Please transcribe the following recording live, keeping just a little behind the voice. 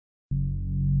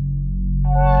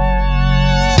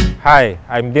Hi,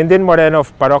 I'm Dindin Moreno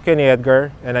of Parokya ni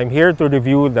Edgar, and I'm here to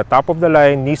review the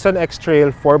top-of-the-line Nissan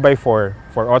X-TRAIL 4x4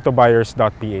 for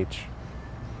Autobuyers.ph.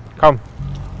 Come!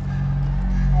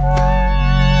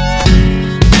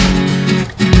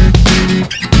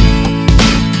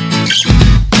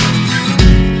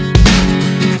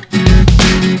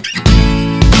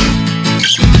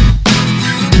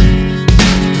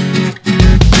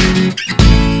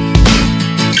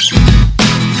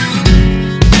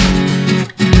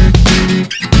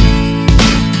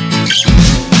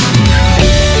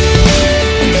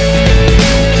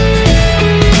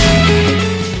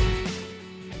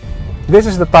 This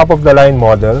is the top-of-the-line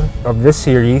model of this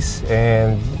series,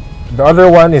 and the other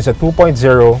one is a 2.0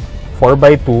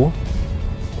 4x2.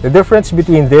 The difference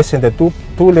between this and the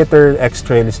 2-liter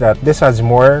X-TRAIL is that this has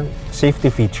more safety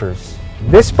features.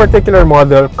 This particular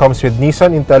model comes with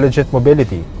Nissan Intelligent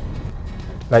Mobility.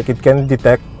 Like, it can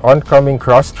detect oncoming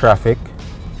cross traffic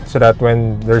so that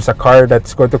when there's a car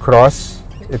that's going to cross,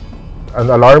 an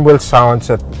alarm will sound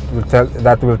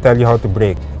that will tell you how to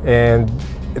brake. And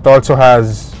it also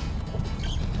has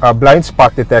a blind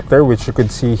spot detector, which you could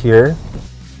see here.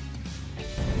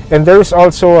 And there is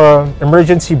also an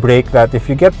emergency brake that if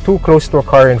you get too close to a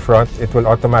car in front, it will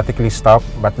automatically stop,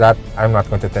 but that I'm not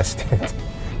going to test it.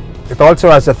 It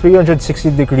also has a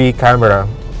 360-degree camera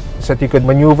so that you could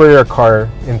maneuver your car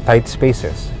in tight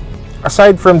spaces.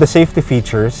 Aside from the safety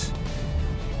features,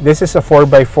 this is a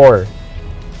 4x4.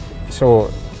 So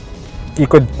you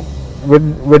could,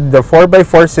 with the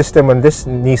 4x4 system on this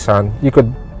Nissan, you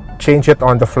could change it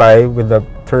on the fly with the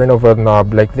turn of a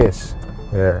knob like this.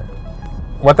 There.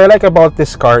 What I like about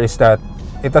this car is that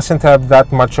it doesn't have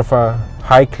that much of a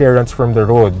high clearance from the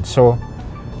road. So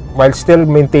while still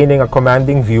maintaining a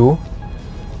commanding view,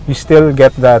 you still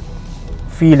get that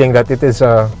feeling that it is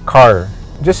a car.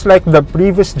 Just like the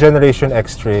previous generation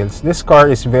X-Trails, this car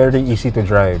is very easy to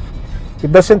drive.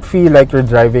 It doesn't feel like you're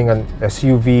driving an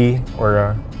SUV or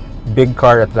a big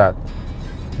car at that.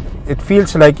 It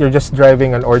feels like you're just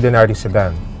driving an ordinary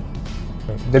sedan.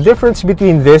 The difference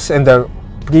between this and the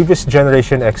previous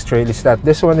generation X-TRAIL is that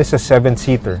this one is a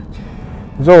 7-seater.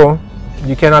 Though,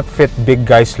 you cannot fit big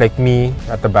guys like me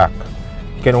at the back.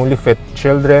 You can only fit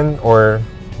children or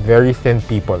very thin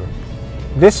people.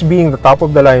 This being the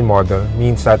top-of-the-line model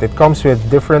means that it comes with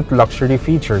different luxury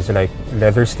features like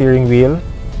leather steering wheel,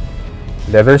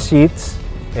 leather seats,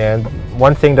 and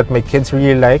one thing that my kids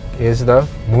really like is the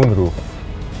moonroof.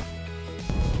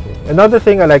 Another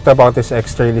thing I liked about this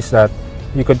X-TRAIL is that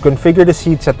you could configure the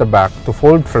seats at the back to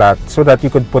fold flat so that you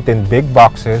could put in big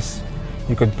boxes,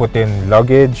 you could put in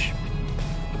luggage,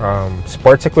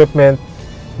 sports equipment,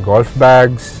 golf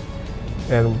bags,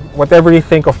 and whatever you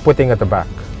think of putting at the back.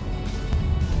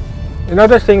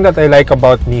 Another thing that I like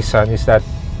about Nissan is that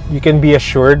you can be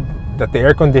assured that the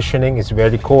air conditioning is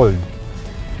very cold.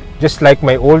 Just like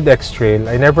my old X-TRAIL,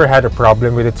 I never had a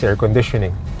problem with its air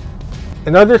conditioning.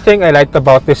 Another thing I liked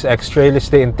about this X-TRAIL is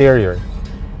the interior.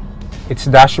 Its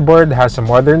dashboard has a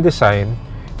modern design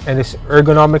and is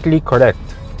ergonomically correct,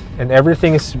 and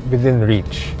everything is within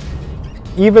reach.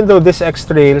 Even though this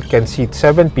X-TRAIL can seat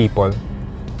 7 people,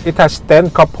 it has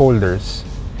 10 cup holders.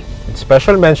 And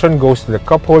special mention goes to the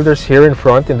cup holders here in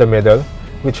front in the middle,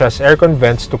 which has aircon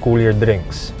vents to cool your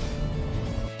drinks.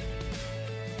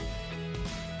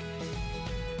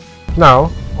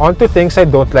 Now, on to things I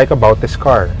don't like about this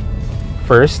car.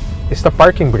 First is the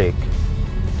parking brake.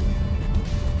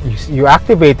 You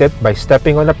activate it by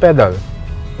stepping on a pedal.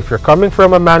 If you're coming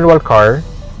from a manual car,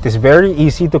 it is very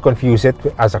easy to confuse it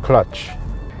as a clutch.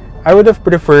 I would have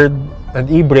preferred an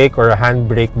e-brake or a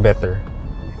handbrake better.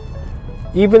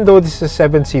 Even though this is a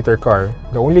 7-seater car,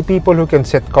 the only people who can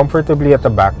sit comfortably at the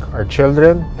back are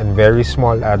children and very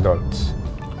small adults.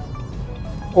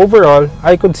 Overall,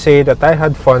 I could say that I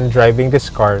had fun driving this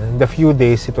car in the few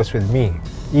days it was with me.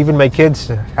 Even my kids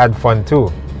had fun too.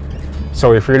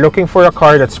 So if you're looking for a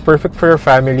car that's perfect for your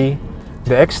family,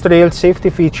 the X-TRAIL safety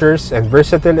features and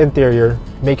versatile interior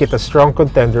make it a strong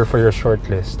contender for your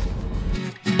shortlist.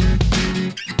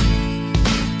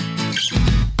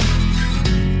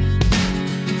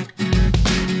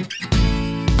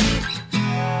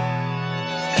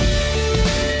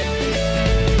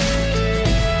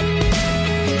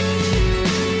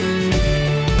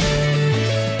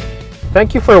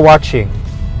 Thank you for watching.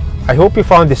 I hope you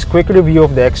found this quick review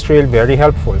of the X-TRAIL very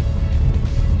helpful.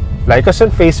 Like us on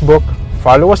Facebook,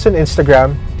 follow us on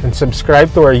Instagram, and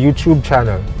subscribe to our YouTube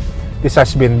channel. This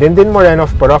has been Dindin Moreno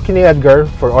of Parokya ni Edgar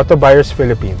for Autobuyers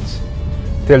Philippines.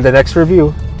 Till the next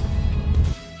review.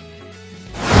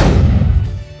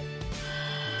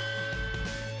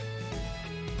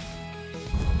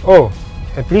 Oh,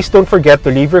 And please don't forget to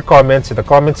leave your comments in the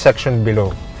comment section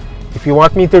below. If you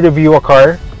want me to review a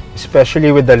car,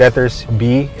 especially with the letters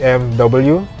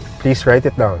BMW, please write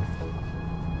it down.